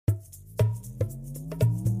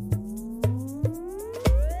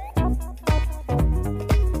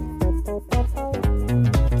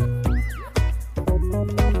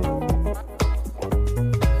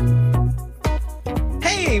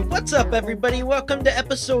What's up, everybody? Welcome to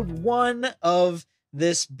episode 1 of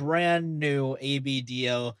this brand new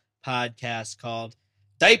ABDL podcast called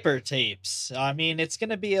Diaper Tapes. I mean, it's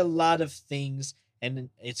going to be a lot of things,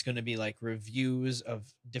 and it's going to be like reviews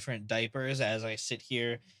of different diapers as I sit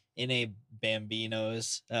here in a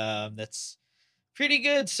Bambino's. That's pretty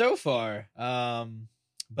good so far.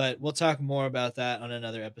 But we'll talk more about that on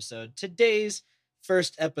another episode. Today's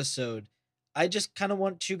first episode, I just kind of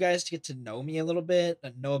want you guys to get to know me a little bit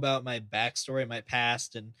and know about my backstory, my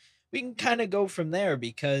past, and we can kind of go from there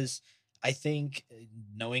because I think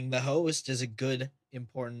knowing the host is a good,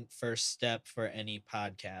 important first step for any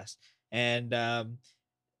podcast. And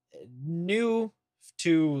new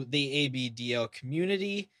to the ABDL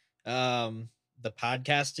community, the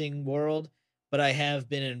podcasting world, but I have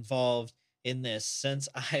been involved in this since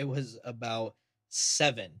I was about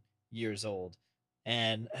 7 years old.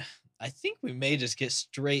 And I think we may just get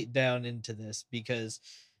straight down into this because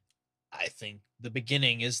I think the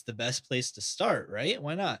beginning is the best place to start, right?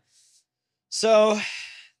 Why not? So,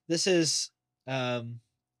 this is an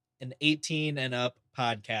 18 and up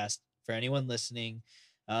podcast for anyone listening.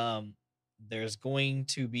 There's going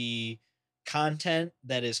to be content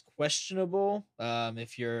that is questionable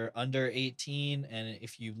if you're under 18, and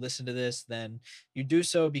if you listen to this, then you do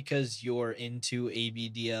so because you're into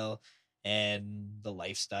ABDL and the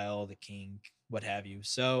lifestyle, the kink, what have you.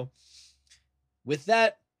 So with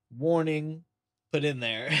that warning put in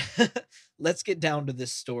there, let's get down to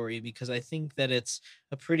this story because I think that it's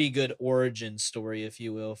a pretty good origin story, if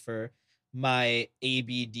you will, for my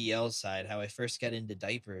ABDL side, how I first got into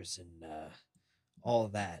diapers and all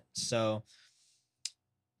of that. So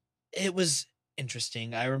it was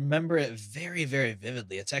interesting. I remember it very, very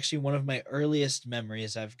vividly. It's actually one of my earliest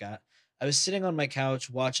memories I've got. I was sitting on my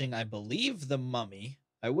couch watching, I believe, The Mummy.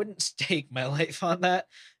 I wouldn't stake my life on that.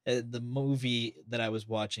 The movie that I was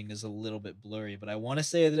watching is a little bit blurry, but I want to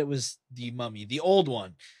say that it was The Mummy, the old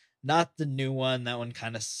one, not the new one. That one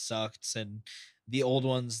kind of sucked. And the old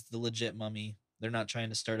one's the legit Mummy. They're not trying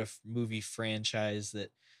to start a movie franchise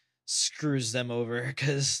that screws them over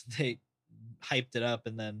because they hyped it up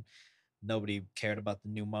and then nobody cared about the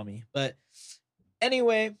new Mummy. But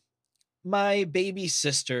anyway, my baby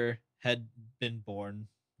sister had been born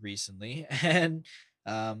recently, and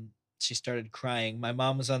she started crying. My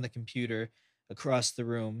mom was on the computer across the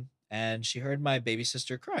room, and she heard my baby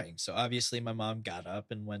sister crying. So obviously, my mom got up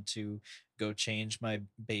and went to go change my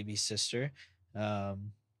baby sister.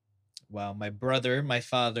 Um, while my brother, my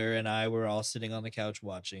father, and I were all sitting on the couch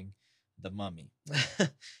watching The Mummy.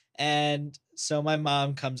 And so my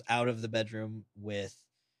mom comes out of the bedroom with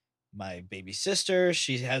my baby sister.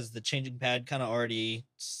 She has the changing pad kind of already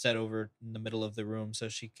set over in the middle of the room so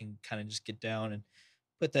she can kind of just get down and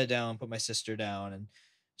put that down, put my sister down. And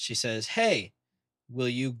she says, "Hey, will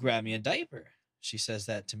you grab me a diaper?" She says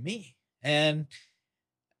that to me. And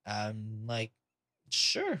I'm like,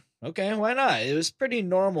 sure. Okay, why not? It was pretty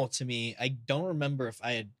normal to me. I don't remember if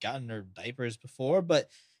I had gotten her diapers before, but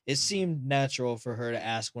it seemed natural for her to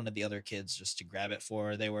ask one of the other kids just to grab it for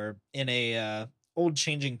her. They were in a old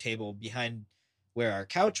changing table behind where our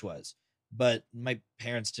couch was, but my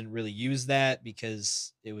parents didn't really use that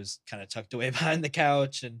because it was kind of tucked away behind the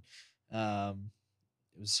couch, and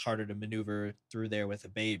it was harder to maneuver through there with a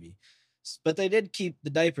baby. But they did keep the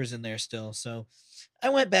diapers in there still, so I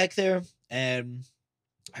went back there, and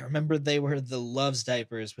I remember they were the Love's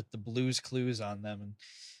diapers with the Blues Clues on them. And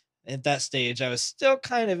at that stage, I was still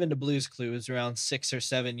kind of into Blues Clues, around 6 or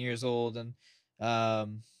 7 years old. And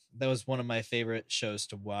that was one of my favorite shows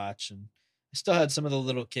to watch. And I still had some of the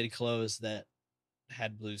little kid clothes that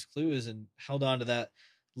had Blues Clues and held on to that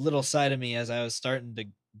little side of me as I was starting to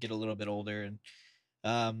get a little bit older.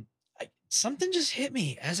 And something just hit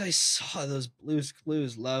me as I saw those Blues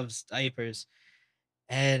Clues Love's diapers.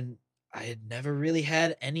 And I had never really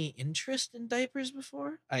had any interest in diapers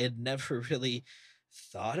before. I had never really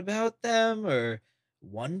thought about them or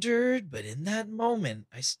wondered, but in that moment,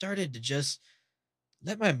 I started to just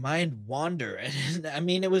let my mind wander. And I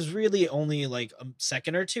mean, it was really only like a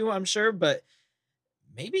second or two, I'm sure, but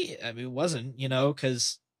maybe I mean, it wasn't,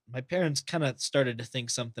 because my parents kind of started to think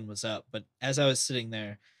something was up. But as I was sitting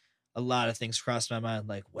there, a lot of things crossed my mind,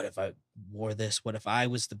 like, what if I wore this? What if I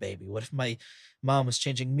was the baby? What if my mom was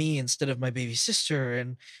changing me instead of my baby sister?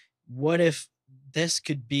 And what if this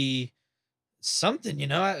could be something,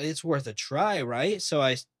 it's worth a try, right? So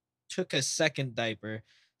I took a second diaper,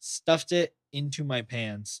 stuffed it into my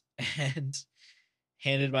pants, and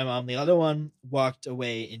handed my mom the other one, walked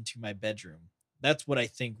away into my bedroom. That's what I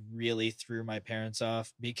think really threw my parents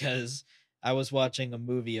off, because I was watching a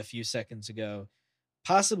movie a few seconds ago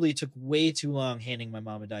possibly took way too long handing my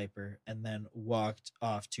mom a diaper, and then walked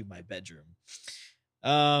off to my bedroom.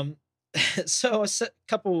 Um, so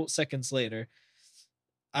couple seconds later,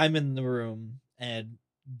 I'm in the room and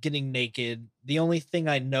getting naked. The only thing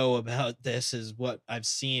I know about this is what I've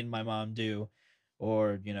seen my mom do,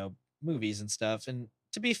 or, movies and stuff. And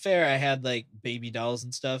to be fair, I had like baby dolls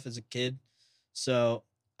and stuff as a kid. So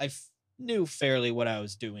knew fairly what I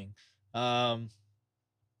was doing. Um,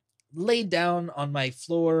 Laid down on my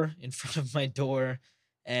floor in front of my door,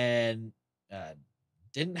 and uh,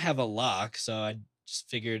 didn't have a lock. So I just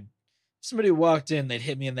figured if somebody walked in, they'd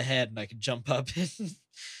hit me in the head and I could jump up and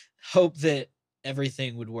hope that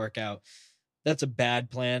everything would work out. That's a bad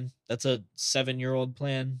plan. That's a 7-year-old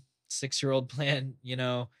plan, 6-year-old plan.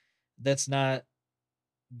 That's not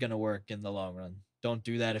gonna work in the long run. Don't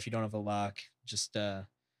do that if you don't have a lock. Just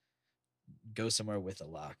go somewhere with a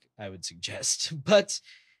lock, I would suggest. But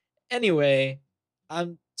anyway,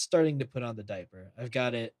 I'm starting to put on the diaper. I've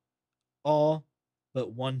got it all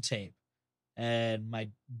but one tape. And my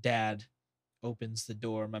dad opens the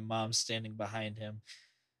door. My mom's standing behind him,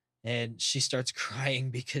 and she starts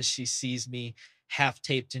crying because she sees me half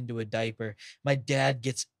taped into a diaper. My dad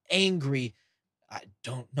gets angry. I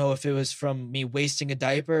don't know if it was from me wasting a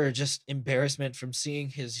diaper or just embarrassment from seeing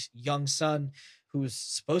his young son, who's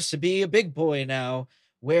supposed to be a big boy now,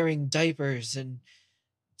 wearing diapers and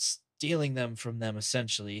stealing them from them,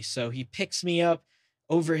 essentially. So he picks me up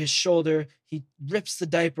over his shoulder. He rips the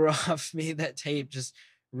diaper off me. That tape just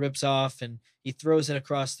rips off, and he throws it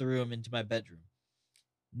across the room into my bedroom.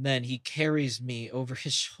 And then he carries me over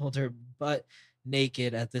his shoulder, butt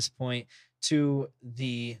naked at this point, to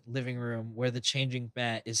the living room where the changing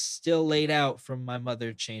mat is still laid out from my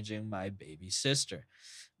mother changing my baby sister.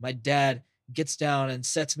 My dad gets down and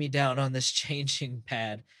sets me down on this changing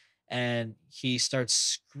pad, and he starts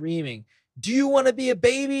screaming, "Do you want to be a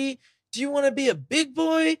baby? Do you want to be a big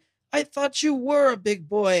boy? I thought you were a big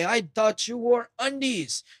boy. I thought you wore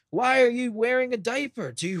undies. Why are you wearing a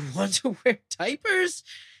diaper? Do you want to wear diapers?"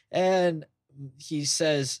 And he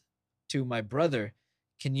says to my brother,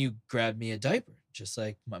 "Can you grab me a diaper?" Just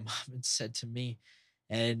like my mom had said to me.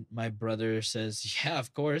 And my brother says, "Yeah,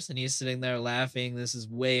 of course." And he's sitting there laughing. This is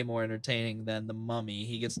way more entertaining than The Mummy.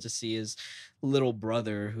 He gets to see his little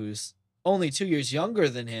brother, who's only 2 years younger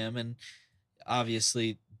than him. And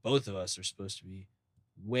obviously, both of us are supposed to be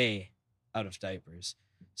way out of diapers.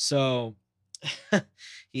 So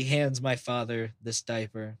he hands my father this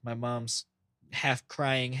diaper. My mom's half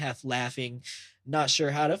crying, half laughing, not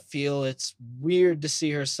sure how to feel. It's weird to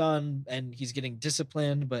see her son and he's getting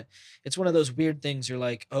disciplined, but it's one of those weird things you're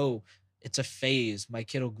like, oh, it's a phase. My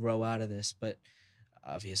kid will grow out of this, but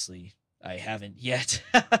obviously I haven't yet.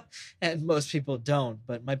 And most people don't,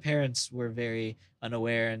 but my parents were very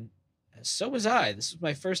unaware, and so was I. This was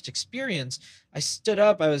my first experience. I stood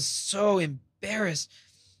up. I was so embarrassed.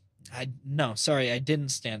 No, sorry, I didn't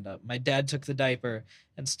stand up. My dad took the diaper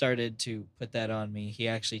and started to put that on me. He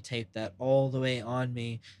actually taped that all the way on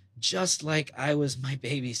me, just like I was my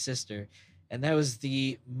baby sister. And that was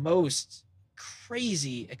the most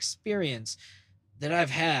crazy experience that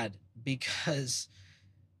I've had, because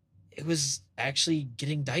it was actually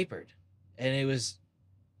getting diapered. And it was,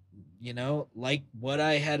 like what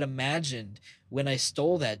I had imagined when I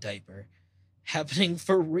stole that diaper happening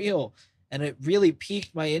for real. And it really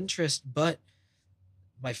piqued my interest, but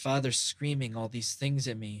my father screaming all these things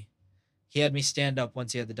at me. He had me stand up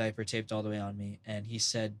once he had the diaper taped all the way on me, and he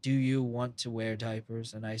said, "Do you want to wear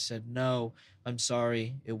diapers?" And I said, "No, I'm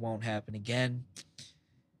sorry. It won't happen again."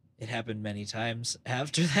 It happened many times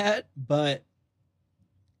after that, but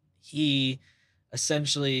he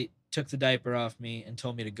essentially took the diaper off me and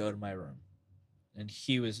told me to go to my room. And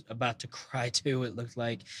he was about to cry too. It looked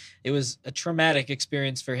like it was a traumatic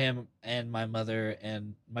experience for him and my mother,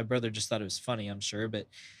 and my brother just thought it was funny, I'm sure, but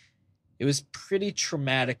it was pretty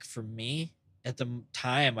traumatic for me at the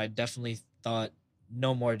time. I definitely thought,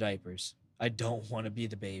 no more diapers. I don't want to be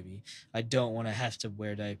the baby. I don't want to have to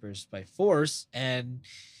wear diapers by force. And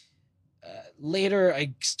later,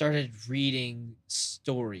 I started reading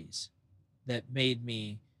stories that made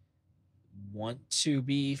me want to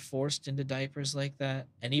be forced into diapers like that,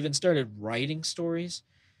 and even started writing stories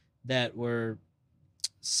that were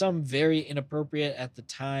some very inappropriate at the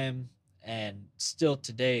time, and still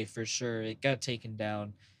today for sure. It got taken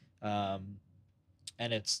down. um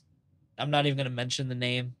and it's I'm not even going to mention the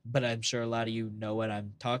name, but I'm sure a lot of you know what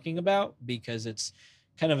I'm talking about, because it's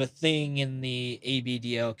kind of a thing in the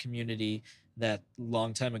ABDL community that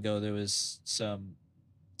long time ago there was some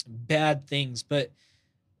bad things. But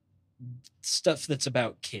stuff that's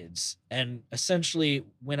about kids. And essentially,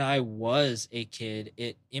 when I was a kid,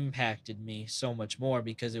 it impacted me so much more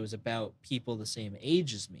because it was about people the same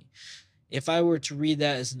age as me. If I were to read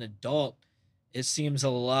that as an adult, it seems a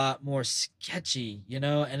lot more sketchy,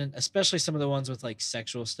 and especially some of the ones with like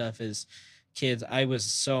sexual stuff as kids. I was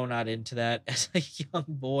so not into that as a young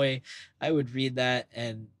boy. I would read that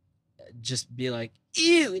and just be like,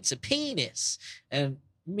 ew, it's a penis. And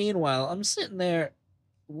meanwhile, I'm sitting there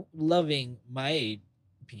loving my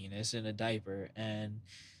penis in a diaper. And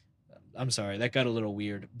I'm sorry, that got a little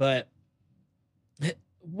weird. But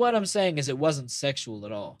what I'm saying is it wasn't sexual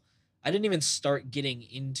at all. I didn't even start getting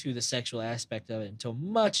into the sexual aspect of it until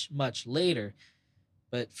much, much later.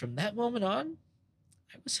 But from that moment on,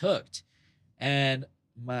 I was hooked. And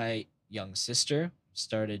my young sister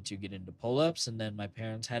started to get into pull ups, and then my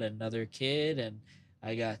parents had another kid, and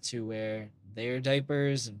I got to wear their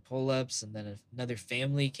diapers and pull ups, and then another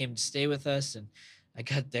family came to stay with us, and I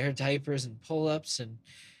got their diapers and pull ups, and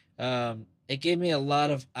it gave me a lot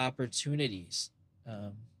of opportunities.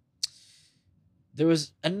 Um, there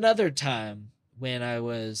was another time when it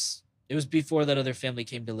was before that other family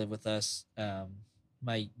came to live with us.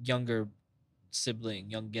 My younger sibling,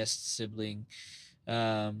 youngest sibling,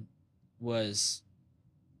 um, was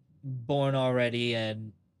born already,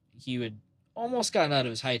 and he would almost gotten out of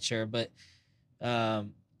his high chair, but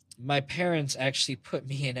um, my parents actually put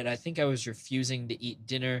me in it. I think I was refusing to eat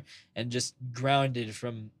dinner and just grounded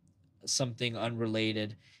from something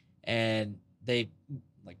unrelated, and they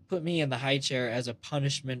like put me in the high chair as a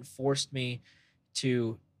punishment, forced me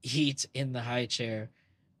to eat in the high chair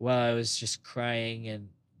while I was just crying, and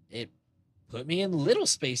it put me in little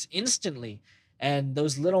space instantly. And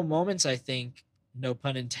those little moments, I think, no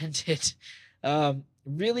pun intended,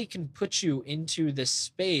 really can put you into this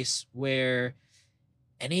space where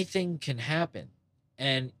anything can happen.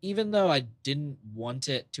 And even though I didn't want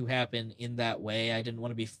it to happen in that way, I didn't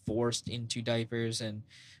want to be forced into diapers and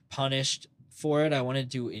punished for it. I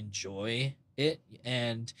wanted to enjoy it.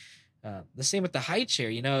 And the same with the high chair,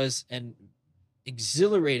 is an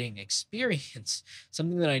exhilarating experience,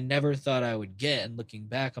 something that I never thought I would get. And looking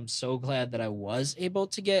back, I'm so glad that I was able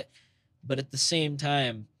to get. But at the same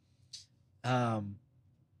time, um,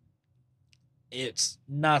 it's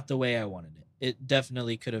not the way I wanted it. It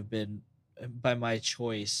definitely could have been by my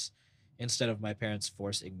choice instead of my parents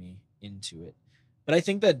forcing me into it. But I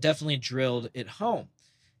think that definitely drilled it home.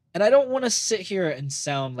 And I don't want to sit here and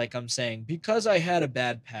sound like I'm saying because I had a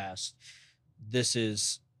bad past, this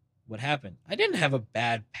is what happened. I didn't have a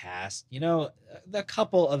bad past. A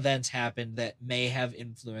couple events happened that may have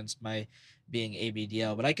influenced my being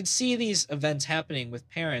ABDL, but I could see these events happening with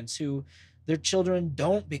parents who their children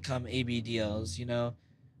don't become ABDLs.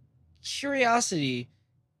 Curiosity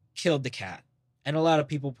killed the cat. And a lot of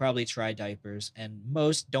people probably try diapers, and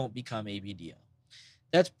most don't become ABDL.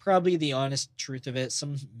 That's probably the honest truth of it.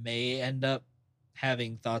 Some may end up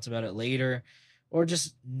having thoughts about it later or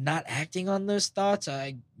just not acting on those thoughts.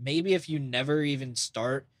 I maybe if you never even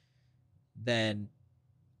start, then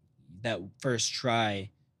that first try,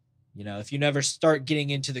 if you never start getting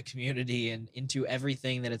into the community and into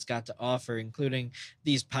everything that it's got to offer, including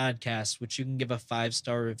these podcasts, which you can give a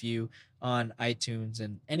 5-star review on iTunes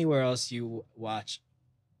and anywhere else you watch,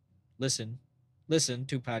 listen, listen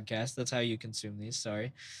to podcasts. That's how you consume these.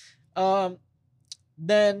 Sorry. Um,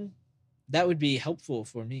 then that would be helpful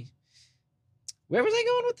for me. Where was I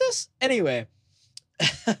going with this? Anyway,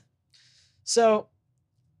 so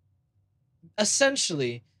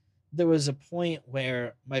essentially, there was a point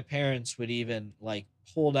where my parents would even like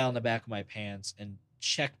pull down the back of my pants and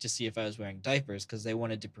check to see if I was wearing diapers because they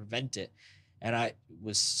wanted to prevent it. And I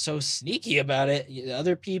was so sneaky about it.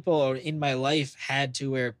 Other people in my life had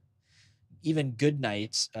to wear even good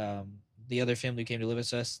nights. The other family who came to live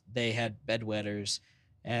with us, they had bedwetters,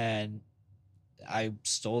 and I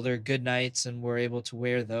stole their good nights and were able to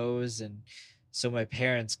wear those. And so my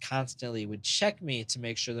parents constantly would check me to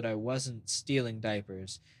make sure that I wasn't stealing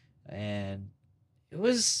diapers. And it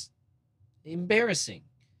was embarrassing.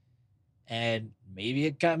 And maybe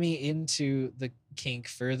it got me into the kink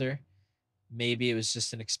further. Maybe it was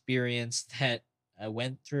just an experience that I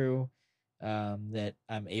went through, that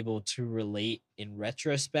I'm able to relate in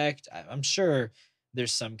retrospect. I'm sure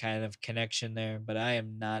there's some kind of connection there, but I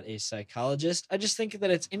am not a psychologist. I just think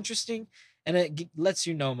that it's interesting, and it lets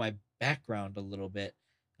you know my background a little bit.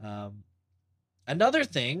 Um, Another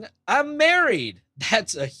thing, I'm married.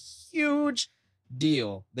 That's a huge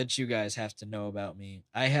deal that you guys have to know about me.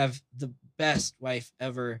 I have the best wife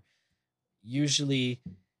ever, usually,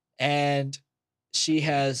 and she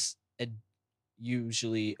has a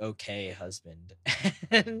usually okay husband.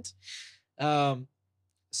 And um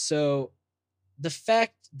so the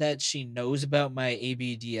fact that she knows about my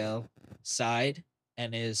ABDL side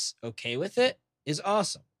and is okay with it is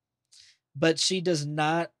awesome. But she does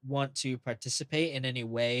not want to participate in any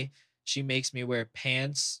way. She makes me wear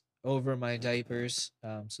pants over my diapers,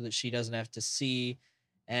 so that she doesn't have to see.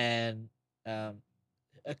 And um,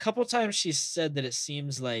 a couple times she said that it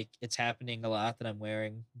seems like it's happening a lot, that I'm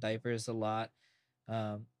wearing diapers a lot.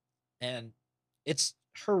 Um, and it's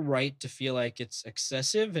her right to feel like it's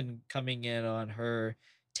excessive and coming in on her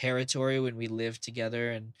territory when we live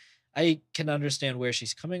together. And I can understand where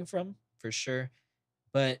she's coming from for sure.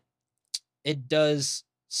 But it does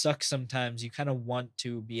suck sometimes. You kind of want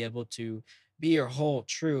to be able to be your whole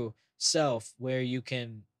true self, where you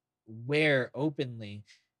can wear openly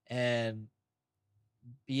and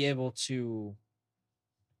be able to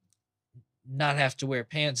not have to wear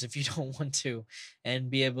pants if you don't want to,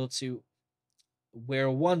 and be able to wear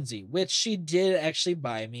a onesie, which she did actually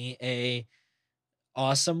buy me a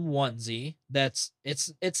awesome onesie. That's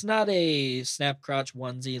it's not a snap crotch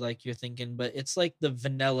onesie like you're thinking, but it's like the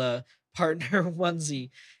vanilla partner onesie.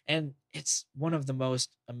 And it's one of the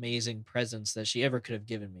most amazing presents that she ever could have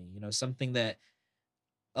given me. Something that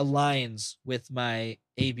aligns with my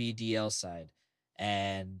ABDL side.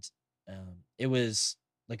 And it was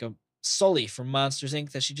like a Sully from Monsters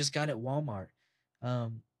Inc. that she just got at Walmart.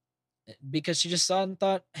 Um, because she just saw it and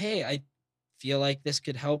thought, hey, I feel like this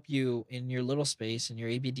could help you in your little space and your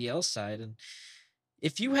ABDL side. And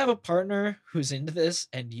if you have a partner who's into this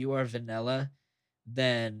and you are vanilla,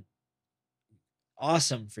 then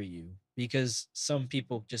awesome for you, because some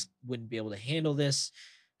people just wouldn't be able to handle this.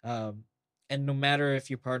 Um, and no matter if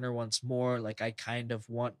your partner wants more, like I kind of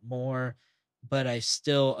want more, but I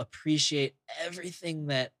still appreciate everything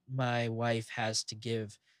that my wife has to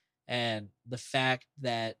give. And the fact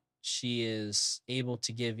that she is able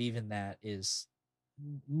to give even that is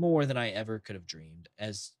more than I ever could have dreamed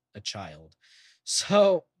as a child.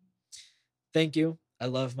 So thank you. I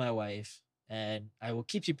love my wife, and I will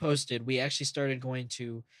keep you posted. We actually started going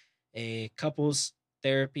to a couples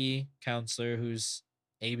therapy counselor who's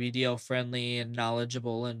ABDL friendly and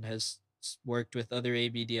knowledgeable and has worked with other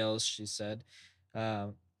ABDLs, she said.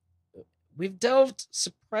 Um, we've delved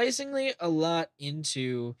surprisingly a lot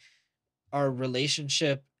into our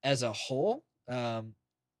relationship as a whole.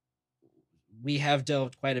 We have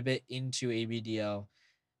delved quite a bit into ABDL,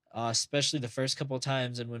 especially the first couple of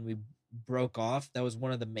times. And when we broke off, that was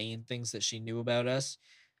one of the main things that she knew about us.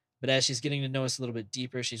 But as she's getting to know us a little bit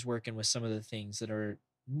deeper, she's working with some of the things that are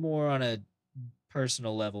more on a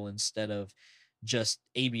personal level instead of just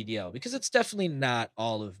ABDL, because it's definitely not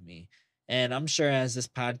all of me. And I'm sure as this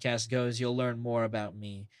podcast goes, you'll learn more about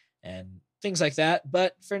me and things like that.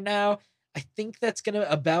 But for now, I think that's going to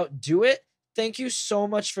about do it. Thank you so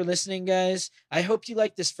much for listening, guys. I hope you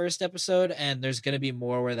liked this first episode, and there's going to be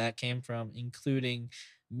more where that came from, including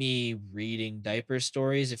me reading diaper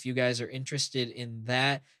stories. If you guys are interested in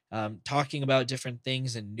that, talking about different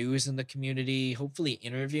things and news in the community, hopefully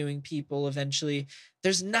interviewing people eventually.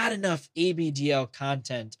 There's not enough ABDL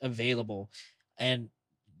content available. And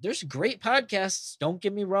there's great podcasts. Don't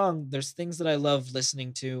get me wrong. There's things that I love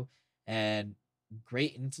listening to and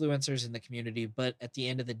great influencers in the community. But at the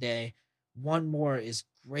end of the day, one more is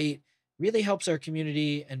great. Really helps our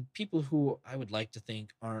community and people who I would like to think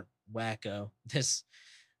aren't wacko. This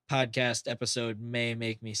podcast episode may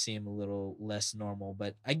make me seem a little less normal,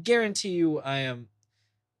 but I guarantee you I am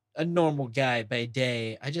a normal guy by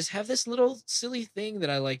day. I just have this little silly thing that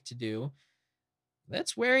I like to do.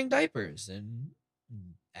 That's wearing diapers and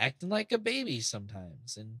acting like a baby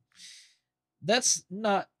sometimes. And that's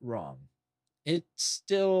not wrong. It's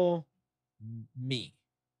still me.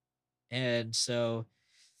 And so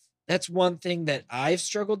that's one thing that I've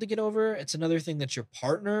struggled to get over. It's another thing that your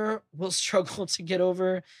partner will struggle to get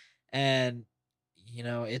over. And,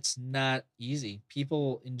 it's not easy.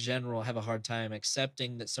 People in general have a hard time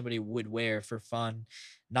accepting that somebody would wear for fun,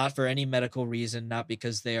 not for any medical reason, not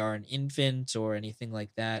because they are an infant or anything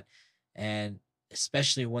like that. And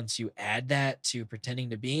especially once you add that to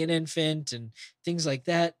pretending to be an infant and things like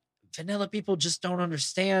that, vanilla people just don't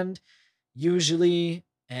understand usually.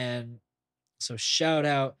 And so shout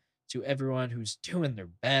out to everyone who's doing their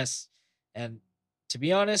best. And to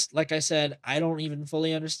be honest, like I said, I don't even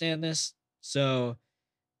fully understand this. So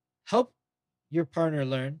help your partner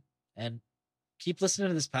learn, and keep listening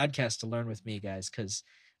to this podcast to learn with me, guys, because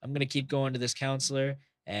I'm going to keep going to this counselor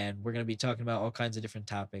and we're going to be talking about all kinds of different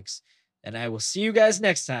topics. And I will see you guys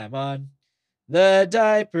next time on the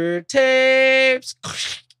Diaper Tapes.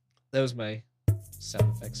 That was my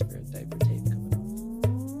sound effects for a diaper tape.